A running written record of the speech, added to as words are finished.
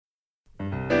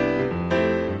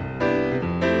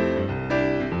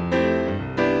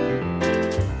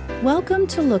Welcome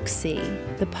to Look-See,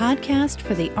 the podcast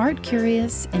for the art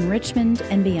curious in Richmond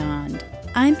and beyond.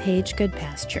 I'm Paige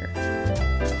Goodpasture.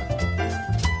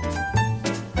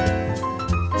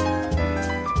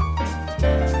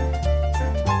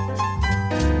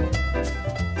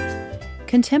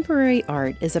 Contemporary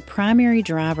art is a primary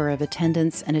driver of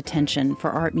attendance and attention for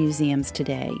art museums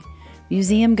today.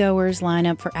 Museum goers line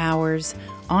up for hours,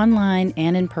 online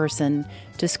and in person,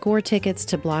 to score tickets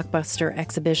to blockbuster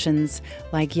exhibitions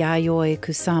like Yayoi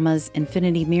Kusama's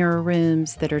Infinity Mirror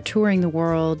Rooms that are touring the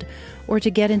world, or to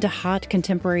get into hot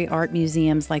contemporary art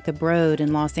museums like the Broad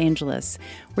in Los Angeles,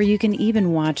 where you can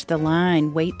even watch the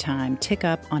line wait time tick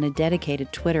up on a dedicated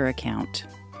Twitter account.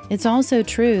 It's also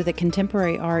true that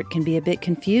contemporary art can be a bit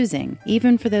confusing,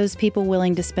 even for those people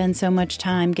willing to spend so much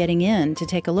time getting in to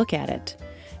take a look at it.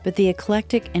 But the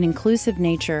eclectic and inclusive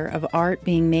nature of art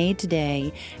being made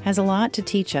today has a lot to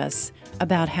teach us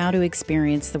about how to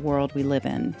experience the world we live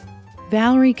in.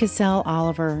 Valerie Cassell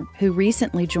Oliver, who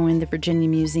recently joined the Virginia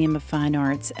Museum of Fine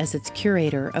Arts as its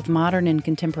curator of modern and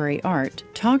contemporary art,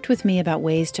 talked with me about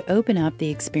ways to open up the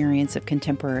experience of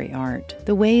contemporary art,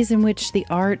 the ways in which the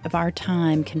art of our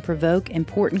time can provoke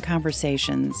important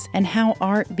conversations, and how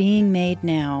art being made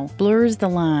now blurs the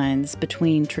lines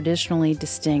between traditionally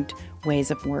distinct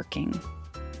ways of working.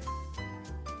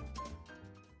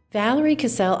 Valerie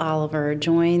Cassell Oliver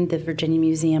joined the Virginia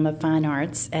Museum of Fine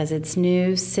Arts as its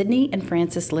new Sidney and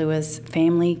Frances Lewis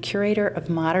Family Curator of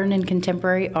Modern and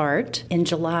Contemporary Art in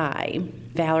July.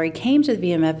 Valerie came to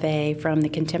the VMFA from the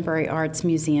Contemporary Arts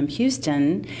Museum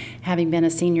Houston, having been a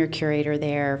senior curator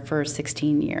there for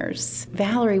 16 years.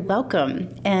 Valerie,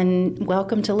 welcome, and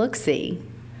welcome to Look-See.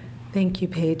 Thank you,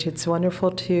 Paige. It's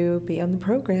wonderful to be on the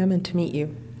program and to meet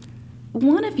you.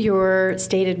 One of your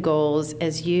stated goals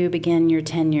as you begin your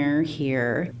tenure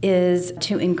here is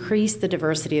to increase the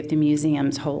diversity of the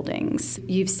museum's holdings.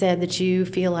 You've said that you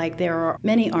feel like there are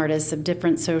many artists of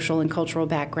different social and cultural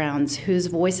backgrounds whose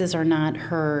voices are not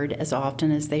heard as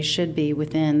often as they should be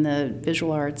within the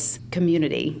visual arts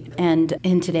community and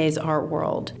in today's art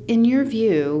world. In your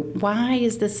view, why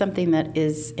is this something that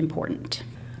is important?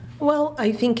 Well,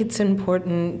 I think it's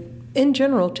important in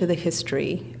general to the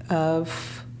history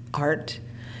of art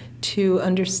to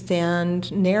understand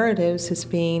narratives as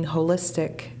being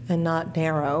holistic and not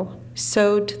narrow.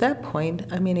 So to that point,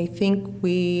 I think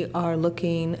we are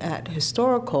looking at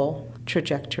historical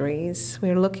trajectories.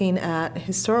 We're looking at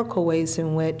historical ways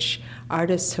in which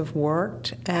artists have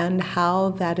worked and how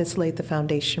that has laid the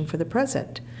foundation for the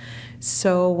present.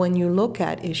 So when you look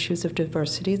at issues of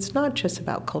diversity, it's not just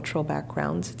about cultural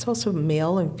backgrounds. It's also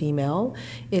male and female.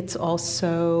 It's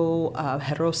also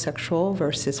heterosexual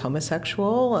versus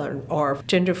homosexual or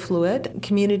gender fluid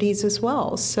communities as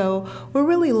well. So we're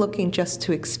really looking just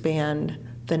to expand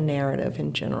the narrative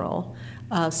in general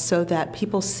so that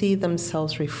people see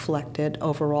themselves reflected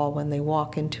overall when they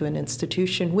walk into an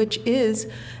institution, which is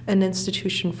an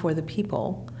institution for the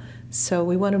people. So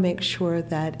we want to make sure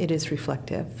that it is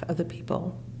reflective of the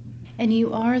people. And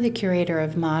you are the curator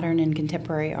of modern and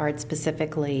contemporary art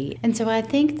specifically. And so I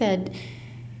think that,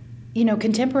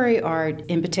 contemporary art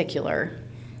in particular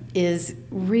is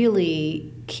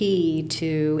really key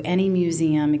to any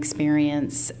museum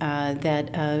experience that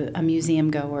a museum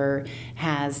goer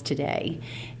has today.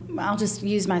 I'll just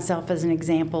use myself as an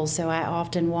example. So I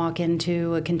often walk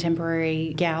into a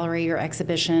contemporary gallery or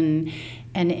exhibition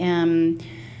and am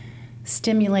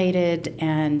stimulated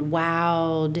and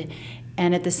wowed,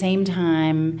 and at the same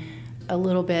time a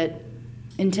little bit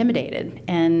intimidated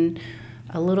and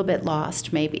a little bit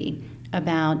lost maybe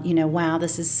about, wow,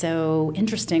 this is so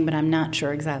interesting, but I'm not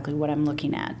sure exactly what I'm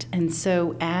looking at. And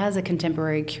so as a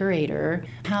contemporary curator,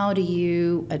 how do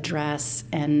you address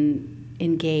and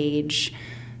engage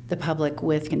the public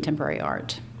with contemporary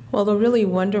art? Well, the really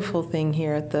wonderful thing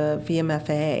here at the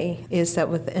VMFA is that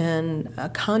within a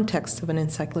context of an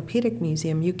encyclopedic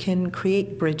museum, you can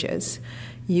create bridges.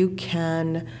 You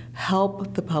can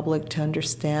help the public to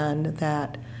understand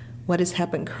that what has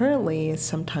happened currently is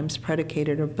sometimes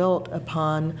predicated or built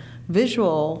upon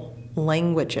visual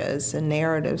languages and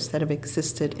narratives that have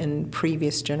existed in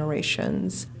previous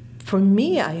generations. For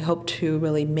me, I hope to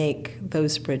really make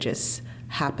those bridges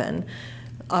happen.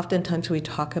 Oftentimes we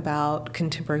talk about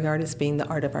contemporary art as being the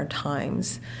art of our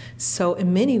times. So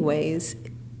in many ways,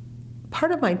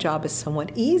 part of my job is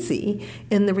somewhat easy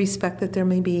in the respect that there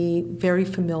may be very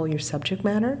familiar subject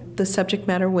matter. The subject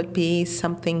matter would be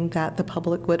something that the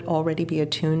public would already be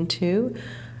attuned to.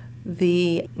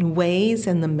 The ways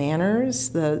and the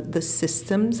manners, the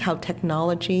systems, how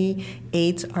technology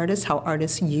aids artists, how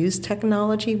artists use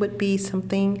technology would be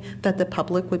something that the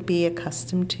public would be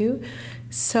accustomed to.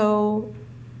 So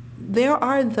there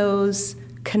are those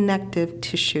connective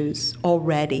tissues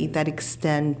already that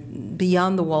extend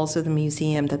beyond the walls of the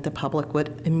museum that the public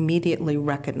would immediately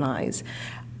recognize.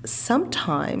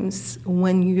 Sometimes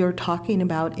when you're talking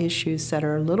about issues that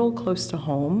are a little close to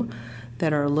home,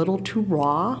 that are a little too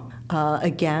raw,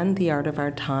 again, the art of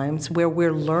our times, where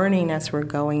we're learning as we're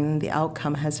going and the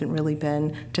outcome hasn't really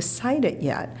been decided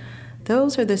yet,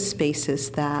 those are the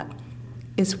spaces that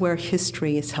is where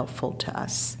history is helpful to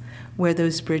us, where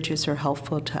those bridges are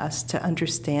helpful to us to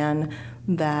understand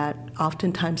that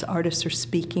oftentimes artists are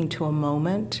speaking to a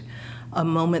moment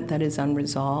that is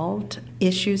unresolved,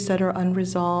 issues that are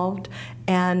unresolved,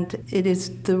 and it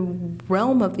is the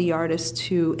realm of the artist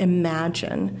to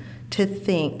imagine, to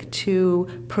think,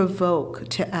 to provoke,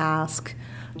 to ask,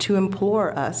 to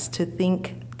implore us to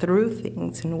think through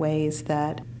things in ways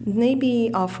that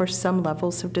maybe offer some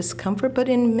levels of discomfort, but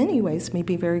in many ways may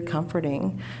be very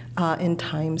comforting in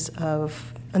times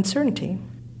of uncertainty.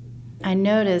 I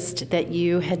noticed that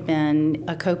you had been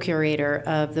a co-curator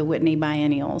of the Whitney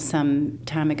Biennial some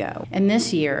time ago. And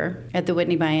this year at the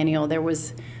Whitney Biennial, there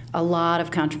was a lot of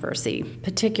controversy,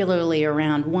 particularly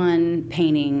around one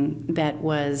painting that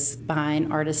was by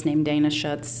an artist named Dana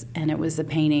Schutz, and it was a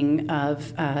painting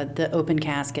of the open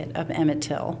casket of Emmett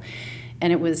Till.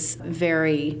 And it was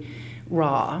very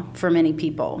raw for many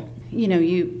people. You know,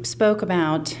 you spoke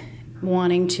about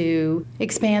wanting to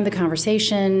expand the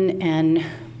conversation and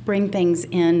bring things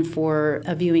in for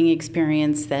a viewing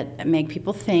experience that make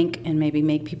people think and maybe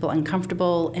make people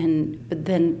uncomfortable, but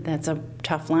then that's a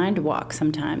tough line to walk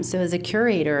sometimes. So as a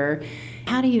curator,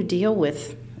 how do you deal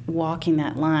with walking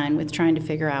that line, with trying to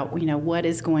figure out, you know, what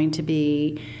is going to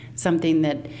be something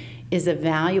that is a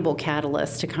valuable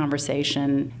catalyst to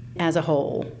conversation as a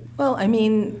whole? Well, I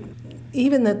mean,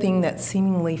 even the thing that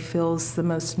seemingly feels the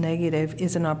most negative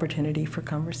is an opportunity for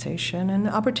conversation and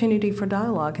an opportunity for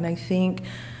dialogue. And I think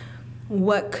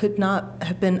what could not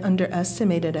have been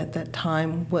underestimated at that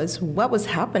time was what was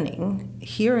happening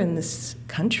here in this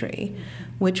country,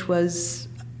 which was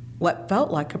what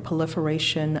felt like a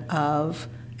proliferation of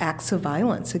acts of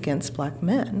violence against black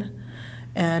men.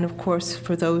 And of course,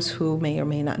 for those who may or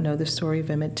may not know the story of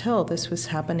Emmett Till, this was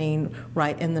happening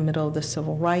right in the middle of the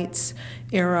civil rights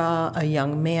era. A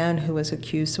young man who was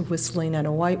accused of whistling at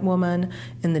a white woman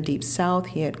in the Deep South.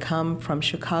 He had come from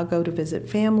Chicago to visit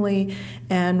family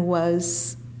and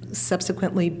was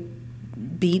subsequently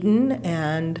beaten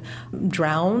and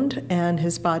drowned, and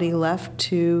his body left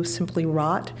to simply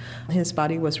rot. His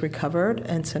body was recovered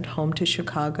and sent home to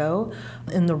Chicago.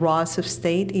 In the rawest of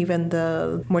state, even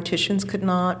the morticians could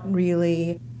not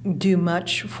really do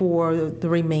much for the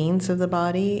remains of the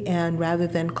body, and rather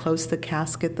than close the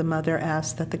casket, the mother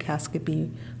asked that the casket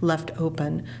be left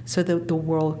open so that the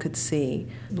world could see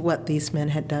what these men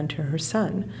had done to her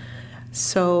son.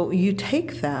 So you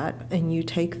take that, and you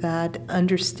take that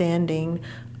understanding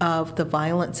of the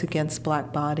violence against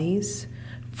black bodies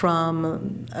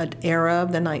from an era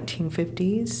of the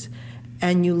 1950s,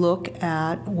 and you look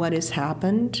at what has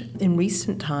happened in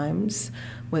recent times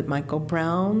with Michael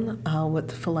Brown,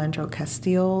 with Philando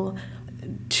Castile,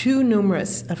 too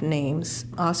numerous of names,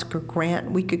 Oscar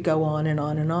Grant, we could go on and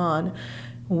on and on.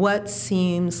 What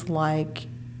seems like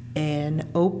an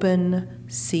open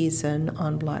season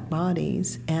on black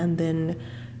bodies, and then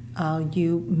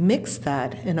you mix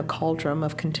that in a cauldron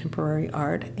of contemporary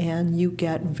art, and you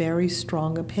get very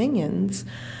strong opinions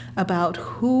about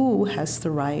who has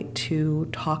the right to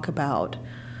talk about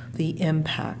the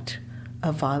impact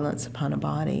of violence upon a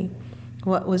body.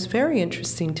 What was very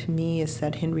interesting to me is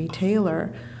that Henry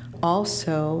Taylor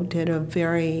also did a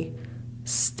very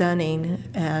stunning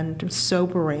and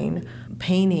sobering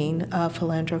painting of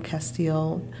Philando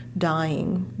Castile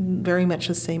dying, very much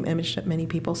the same image that many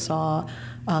people saw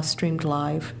streamed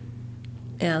live.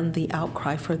 And the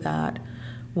outcry for that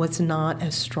was not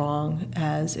as strong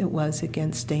as it was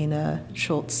against Dana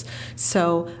Schutz.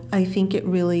 So I think it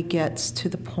really gets to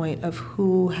the point of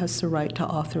who has the right to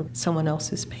author someone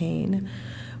else's pain.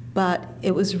 But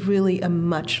it was really a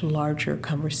much larger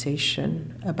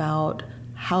conversation about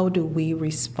how do we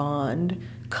respond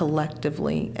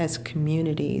collectively as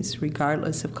communities,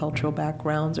 regardless of cultural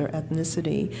backgrounds or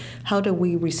ethnicity. How do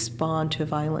we respond to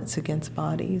violence against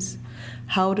bodies?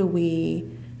 How do we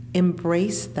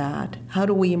embrace that? How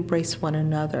do we embrace one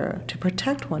another to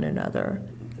protect one another?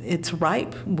 It's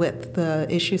ripe with the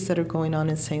issues that are going on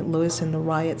in St. Louis and the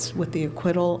riots with the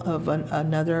acquittal of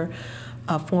another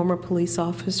former police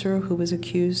officer who was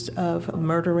accused of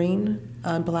murdering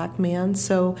a black man.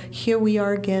 So here we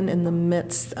are again in the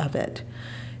midst of it.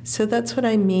 So that's what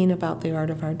I mean about the art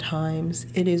of our times.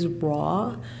 It is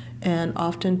raw, and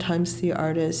oftentimes the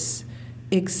artists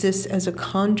exists as a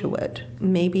conduit,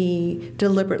 maybe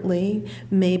deliberately,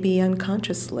 maybe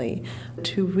unconsciously,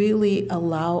 to really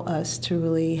allow us to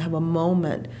really have a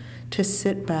moment to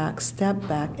sit back, step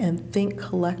back, and think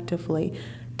collectively.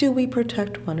 Do we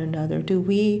protect one another? Do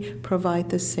we provide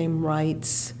the same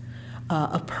rights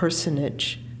of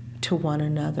personage to one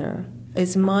another?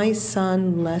 Is my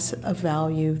son less of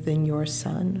value than your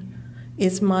son?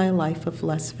 Is my life of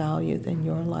less value than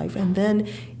your life? And then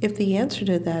if the answer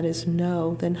to that is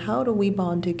no, then how do we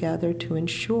bond together to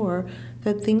ensure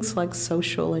that things like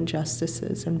social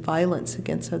injustices and violence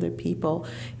against other people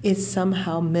is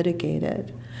somehow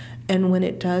mitigated? And when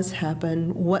it does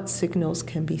happen, what signals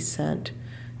can be sent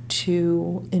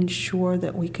to ensure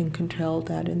that we can control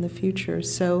that in the future?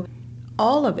 So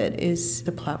all of it is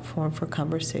a platform for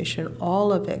conversation.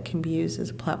 All of it can be used as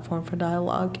a platform for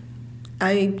dialogue.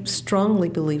 I strongly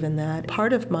believe in that.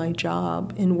 Part of my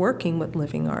job in working with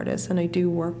living artists, and I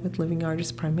do work with living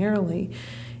artists primarily,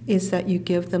 is that you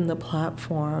give them the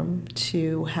platform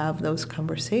to have those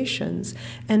conversations.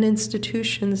 And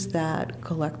institutions that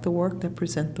collect the work, that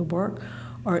present the work,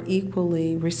 are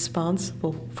equally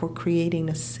responsible for creating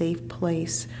a safe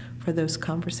place for those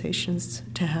conversations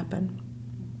to happen.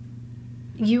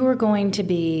 You are going to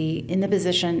be in the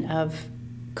position of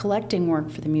collecting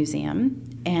work for the museum,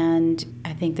 and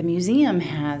I think the museum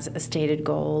has a stated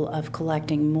goal of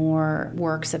collecting more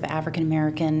works of African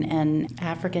American and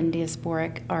African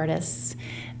diasporic artists,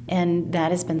 and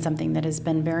that has been something that has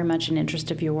been very much an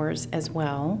interest of yours as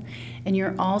well. And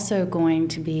you're also going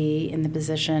to be in the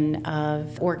position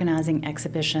of organizing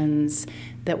exhibitions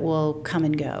that will come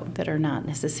and go, that are not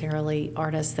necessarily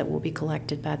artists that will be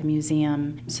collected by the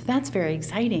museum. So that's very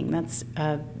exciting. That's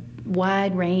a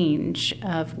wide range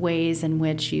of ways in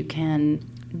which you can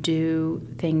do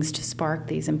things to spark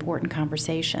these important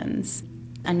conversations.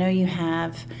 I know you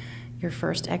have your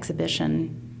first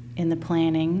exhibition in the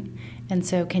planning, and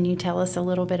so can you tell us a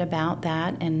little bit about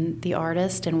that and the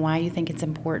artist and why you think it's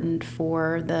important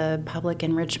for the public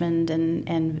in Richmond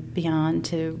and beyond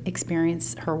to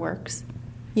experience her works?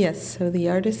 Yes, so the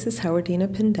artist is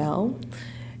Howardena Pindell,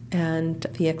 and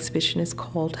the exhibition is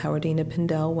called Howardena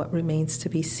Pindell, What Remains to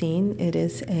Be Seen. It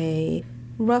is a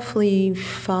roughly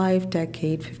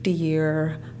 5-decade,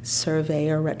 50-year survey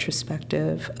or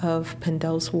retrospective of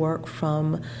Pindell's work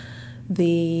from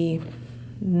the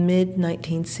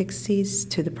mid-1960s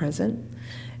to the present.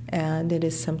 And it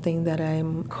is something that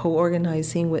I'm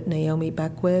co-organizing with Naomi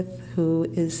Beckwith, who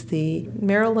is the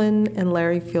Marilyn and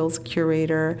Larry Fields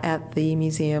curator at the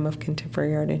Museum of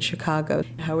Contemporary Art in Chicago.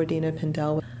 Howardena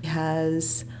Pindell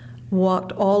has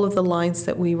walked all of the lines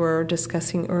that we were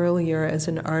discussing earlier as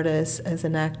an artist, as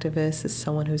an activist, as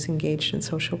someone who's engaged in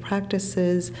social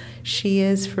practices. She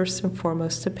is first and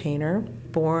foremost a painter,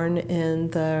 born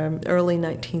in the early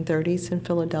 1930s in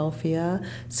Philadelphia.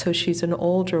 So she's an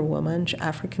older woman,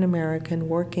 African American,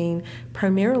 working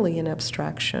primarily in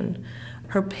abstraction.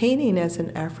 Her painting as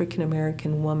an African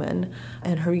American woman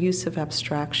and her use of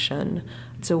abstraction,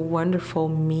 it's a wonderful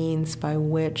means by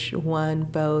which one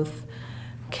both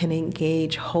can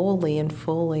engage wholly and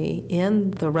fully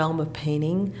in the realm of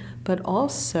painting, but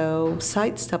also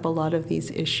sidestep a lot of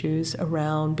these issues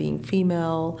around being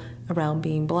female, around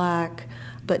being black,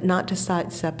 but not to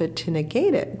sidestep it to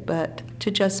negate it, but to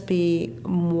just be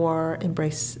more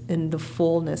embraced in the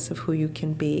fullness of who you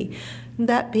can be.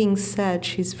 That being said,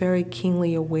 she's very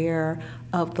keenly aware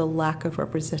of the lack of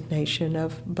representation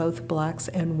of both blacks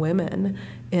and women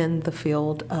in the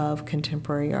field of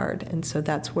contemporary art. And so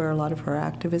that's where a lot of her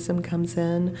activism comes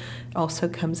in. It also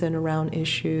comes in around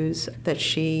issues that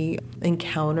she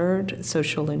encountered,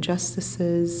 social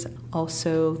injustices,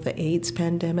 also the AIDS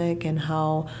pandemic and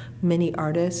how many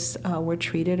artists were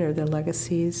treated or their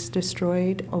legacies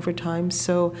destroyed over time.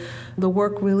 So the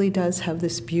work really does have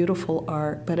this beautiful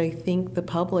art, but I think the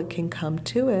public can come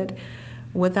to it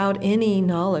without any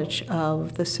knowledge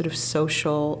of the sort of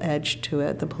social edge to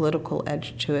it, the political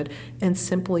edge to it, and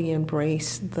simply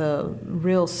embrace the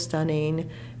real stunning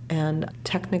and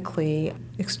technically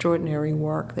extraordinary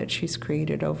work that she's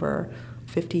created over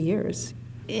 50 years.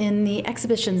 In the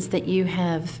exhibitions that you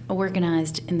have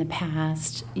organized in the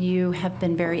past, you have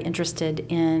been very interested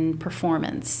in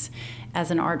performance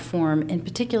as an art form, and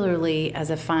particularly as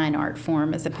a fine art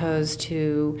form, as opposed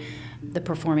to the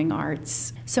performing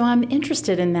arts. So I'm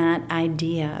interested in that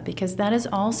idea because that is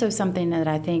also something that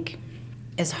I think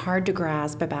is hard to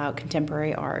grasp about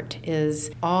contemporary art, is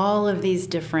all of these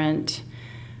different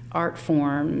art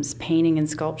forms, painting and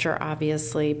sculpture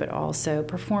obviously, but also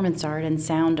performance art and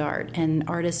sound art and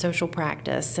art as social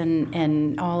practice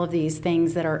and all of these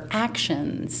things that are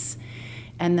actions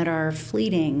and that are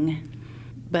fleeting,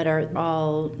 but are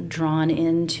all drawn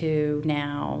into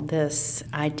now this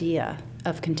idea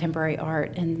of contemporary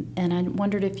art. And I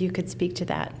wondered if you could speak to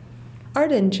that.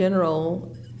 Art in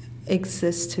general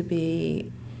exists to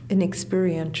be an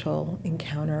experiential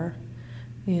encounter.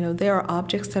 There are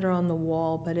objects that are on the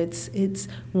wall, but it's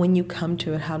when you come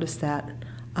to it, how does that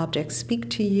object speak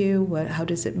to you? How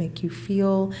does it make you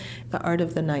feel? The art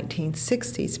of the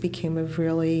 1960s became a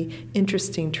really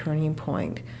interesting turning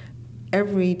point.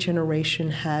 Every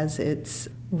generation has its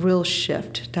real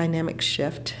shift, dynamic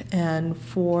shift, and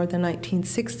for the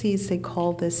 1960s, they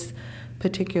called this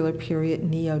particular period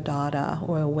Neo-Dada,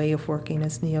 or a way of working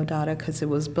as Neo-Dada, because it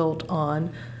was built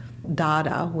on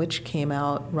Dada, which came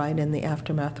out right in the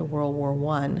aftermath of World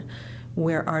War I,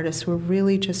 where artists were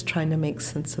really just trying to make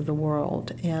sense of the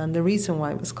world. And the reason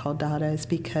why it was called Dada is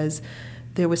because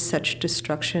there was such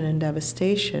destruction and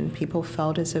devastation. People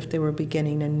felt as if they were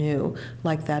beginning anew,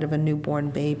 like that of a newborn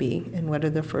baby. And what are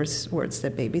the first words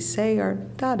that babies say are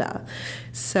Dada.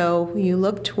 So you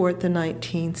look toward the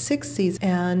 1960s,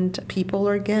 and people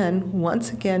are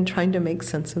once again, trying to make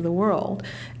sense of the world.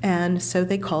 And so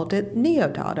they called it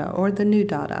Neo-Dada, or the New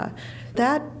Dada.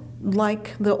 That,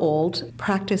 like the old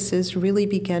practices, really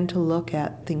began to look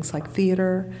at things like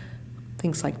theater,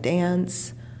 things like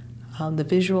dance, the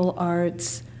visual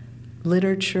arts,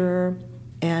 literature,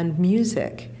 and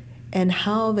music, and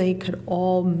how they could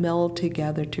all meld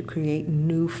together to create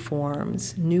new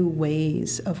forms, new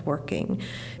ways of working.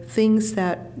 Things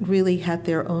that really had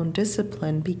their own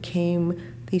discipline became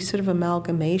these sort of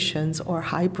amalgamations or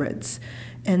hybrids.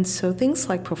 And so things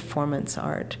like performance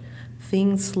art,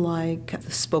 things like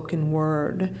the spoken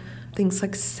word, things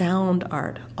like sound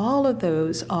art, all of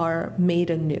those are made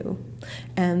anew.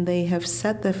 And they have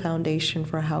set the foundation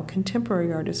for how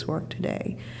contemporary artists work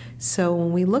today. So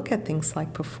when we look at things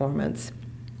like performance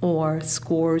or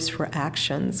scores for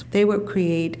actions, they would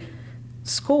create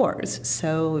scores.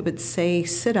 So it would say,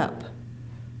 sit up,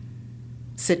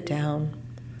 sit down,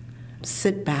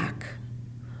 sit back.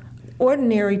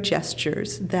 Ordinary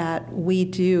gestures that we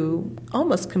do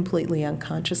almost completely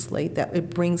unconsciously, that it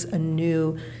brings a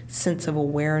new sense of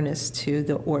awareness to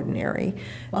the ordinary.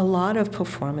 A lot of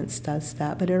performance does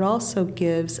that, but it also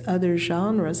gives other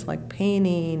genres like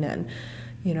painting and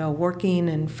working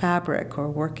in fabric or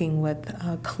working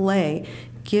with clay,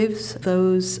 gives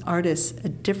those artists a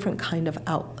different kind of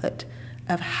outlet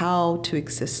of how to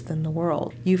exist in the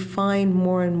world. You find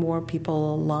more and more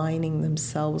people aligning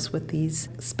themselves with these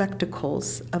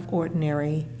spectacles of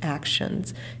ordinary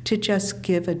actions to just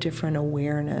give a different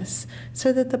awareness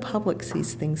so that the public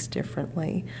sees things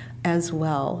differently as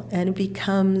well. And it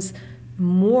becomes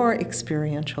more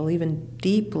experiential, even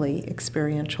deeply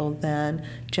experiential, than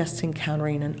just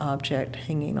encountering an object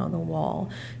hanging on the wall.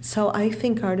 So I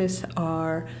think artists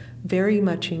are very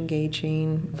much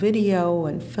engaging video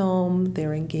and film.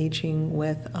 They're engaging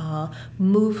with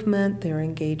movement. They're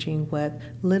engaging with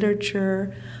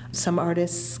literature. Some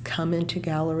artists come into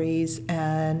galleries,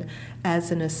 and as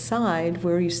an aside,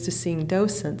 we're used to seeing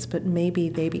docents, but maybe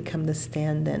they become the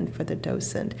stand-in for the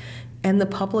docent. And the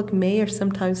public may or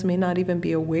sometimes may not even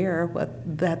be aware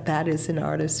that is an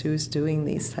artist who's doing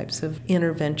these types of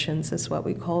interventions, is what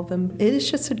we call them. It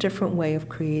is just a different way of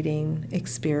creating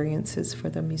experiences for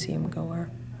the museum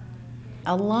goer.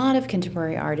 A lot of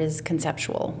contemporary art is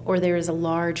conceptual, or there is a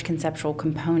large conceptual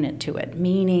component to it,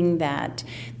 meaning that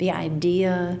the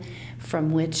idea from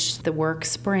which the work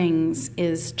springs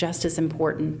is just as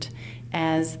important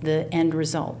as the end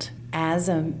result. As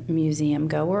a museum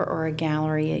goer or a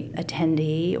gallery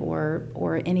attendee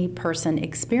or any person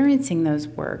experiencing those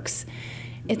works,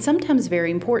 it's sometimes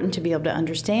very important to be able to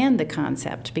understand the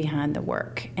concept behind the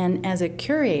work. And as a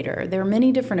curator, there are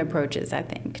many different approaches, I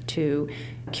think, to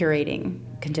curating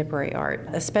contemporary art,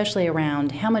 especially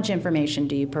around how much information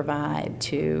do you provide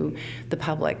to the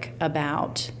public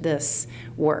about this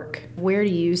work. Where do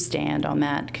you stand on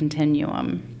that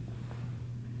continuum?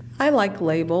 I like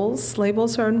labels.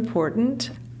 Labels are important.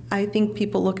 I think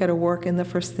people look at a work and the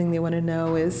first thing they want to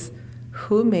know is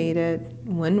who made it,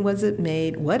 when was it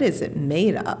made, what is it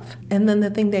made of? And then the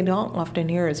thing they don't often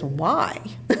hear is why.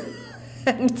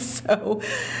 And so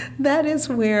that is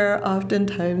where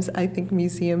oftentimes I think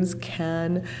museums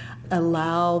can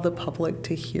allow the public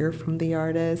to hear from the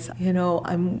artist.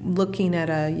 I'm looking at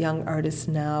a young artist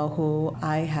now who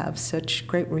I have such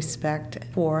great respect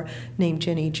for, named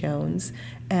Jenny Jones.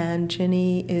 And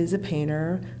Jenny is a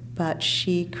painter, but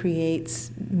she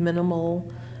creates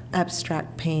minimal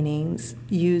abstract paintings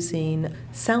using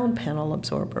sound panel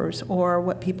absorbers, or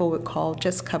what people would call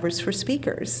just covers for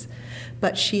speakers.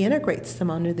 But she integrates them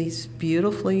onto these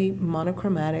beautifully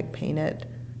monochromatic painted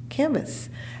canvas.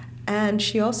 And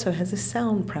she also has a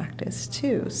sound practice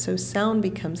too. So sound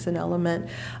becomes an element,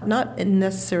 not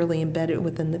necessarily embedded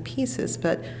within the pieces,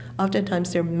 but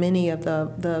oftentimes there are many of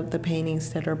the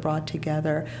paintings that are brought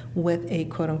together with a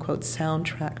quote-unquote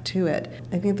soundtrack to it.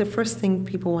 I think the first thing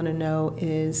people want to know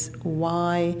is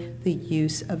why the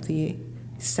use of the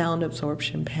sound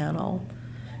absorption panel.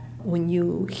 When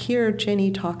you hear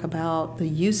Jenny talk about the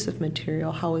use of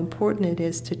material, how important it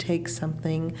is to take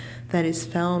something that is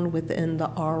found within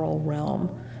the aural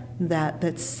realm,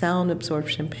 that sound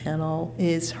absorption panel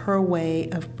is her way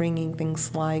of bringing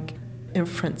things like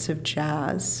inference of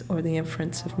jazz or the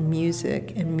inference of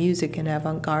music and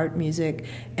avant-garde music,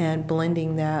 and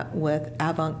blending that with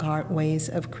avant-garde ways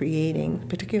of creating,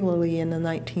 particularly in the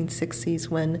 1960s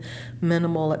when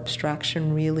minimal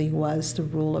abstraction really was the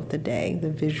rule of the day, the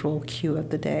visual cue of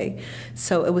the day.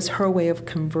 So it was her way of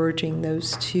converging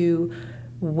those two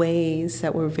ways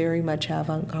that were very much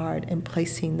avant-garde and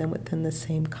placing them within the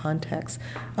same context,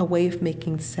 a way of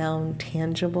making sound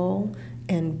tangible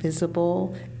and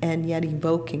visible, and yet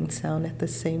evoking sound at the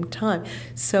same time.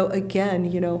 So again,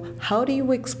 how do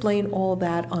you explain all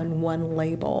that on one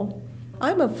label?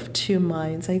 I'm of two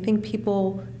minds. I think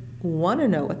people want to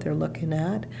know what they're looking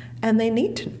at, and they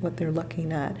need to know what they're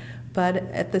looking at. But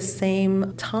at the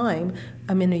same time,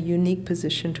 I'm in a unique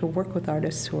position to work with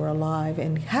artists who are alive,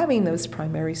 and having those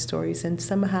primary stories and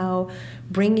somehow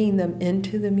bringing them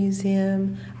into the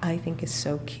museum, I think is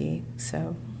so key.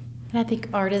 And I think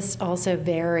artists also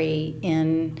vary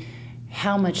in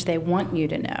how much they want you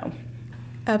to know.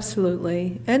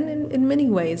 Absolutely. And in many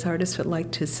ways, artists would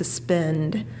like to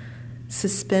suspend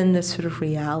this sort of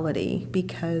reality,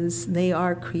 because they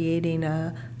are creating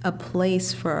a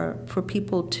place for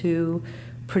people to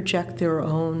project their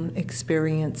own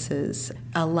experiences,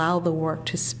 allow the work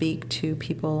to speak to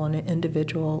people on an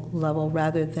individual level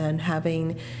rather than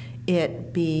having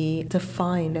it be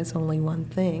defined as only one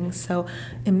thing. So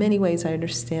in many ways, I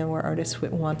understand where artists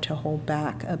would want to hold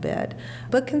back a bit.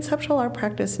 But conceptual art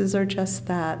practices are just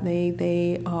that.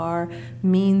 They are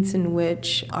means in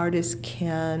which artists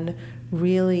can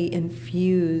really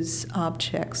infuse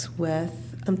objects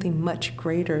with something much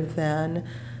greater than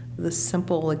the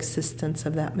simple existence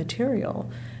of that material.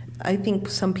 I think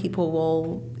some people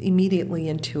will immediately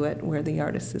intuit where the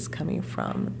artist is coming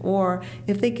from. Or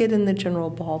if they get in the general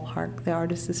ballpark, the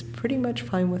artist is pretty much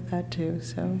fine with that too.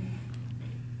 So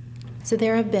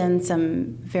there have been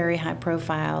some very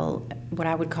high-profile, what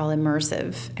I would call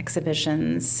immersive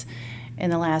exhibitions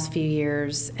in the last few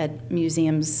years at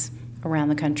museums around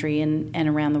the country and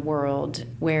around the world,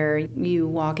 where you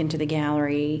walk into the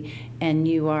gallery and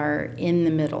you are in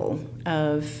the middle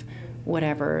of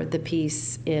whatever the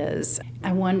piece is.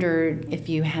 I wondered if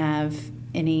you have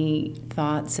any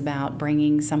thoughts about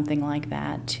bringing something like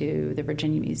that to the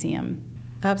Virginia Museum.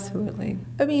 Absolutely.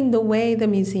 I mean, the way the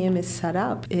museum is set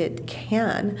up, it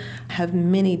can have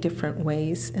many different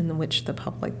ways in which the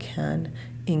public can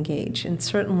engage. And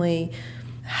certainly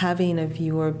having a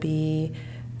viewer be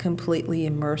completely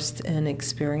immersed in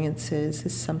experiences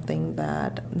is something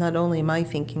that not only am I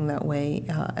thinking that way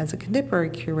as a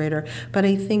contemporary curator, but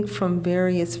I think from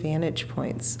various vantage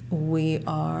points, we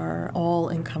are all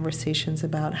in conversations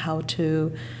about how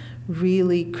to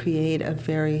really create a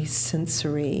very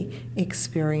sensory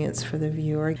experience for the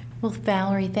viewer. Well,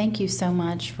 Valerie, thank you so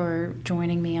much for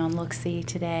joining me on Look-See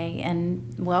today,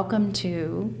 and welcome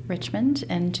to Richmond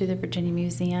and to the Virginia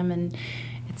Museum. And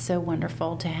it's so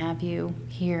wonderful to have you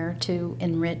here to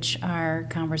enrich our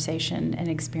conversation and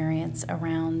experience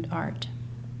around art.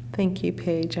 Thank you,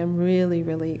 Paige. I'm really,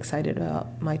 really excited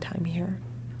about my time here.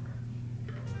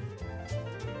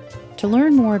 To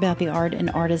learn more about the art and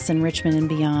artists in Richmond and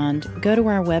beyond, go to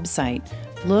our website,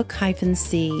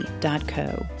 look-see.co.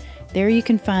 There you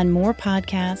can find more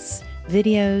podcasts,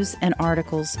 videos, and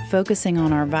articles focusing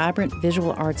on our vibrant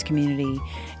visual arts community,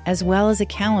 as well as a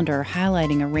calendar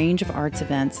highlighting a range of arts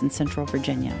events in Central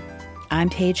Virginia. I'm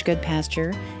Paige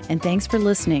Goodpasture, and thanks for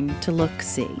listening to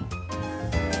Look-See.